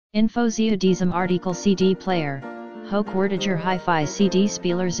Info zu diesem Artikel CD Player, Hochwertiger Hi-Fi CD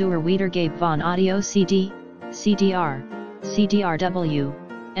Spieler zur Wiedergabe von Audio CD, CDR, CDRW,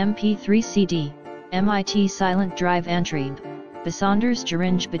 MP3 CD, MIT Silent-Drive-Antrieb, besonders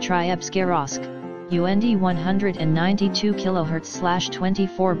geringe Betriebsgeräusch, UND 192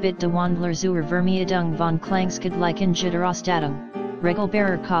 kHz/24-Bit A-Wandler zur Vermeidung von Klangschädlichen Jitterausstattung,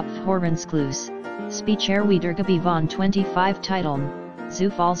 regelbarer Kopfhörerausgang, Speicherwiedergabe von 25 Titeln,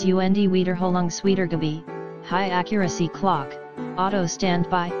 Zufalls UND Wiederholungswiedergabe, High Accuracy Clock, Auto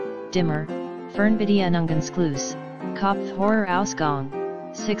Standby, Dimmer, Fernbedienungsanschluss, Kopfhörerausgang,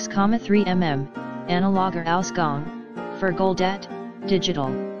 6,3 mm, Analoger Ausgang, Vergoldet,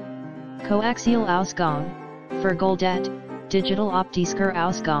 Digital. Coaxial Ausgang, Vergoldet, Digital Optischer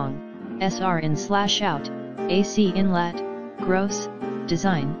Ausgang, SR in/out, AC Inlet, Gross,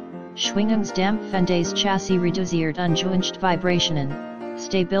 Design, Schwingungsdampfendes Chassis reduziert ungeünscht Vibrationen,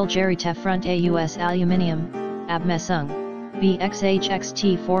 Stabilgeräte Front aus Aluminium, Abmessung,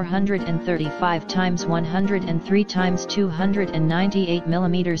 BXHXT 435 x 103 x 298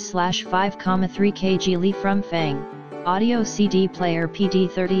 mm/5,3 kg Lieferumfang, Audio CD Player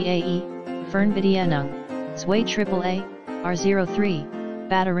PD-30AE, Fernbedienung, Zwei AAA, R03,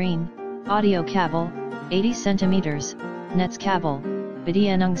 Batterien, Audio Kabel, 80 cm, Netzkabel,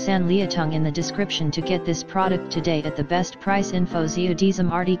 Bedienungsanleitung in the description to get this product today at the best price. Info zu diesem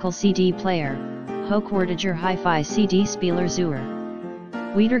Artikel CD Player, Hochwertiger Hi-Fi CD Spieler zur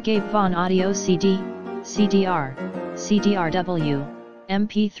Wiedergabe von Audio CD, CDR, CDRW,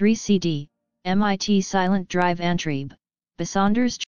 MP3 CD, MIT Silent-Drive-Antrieb, besonders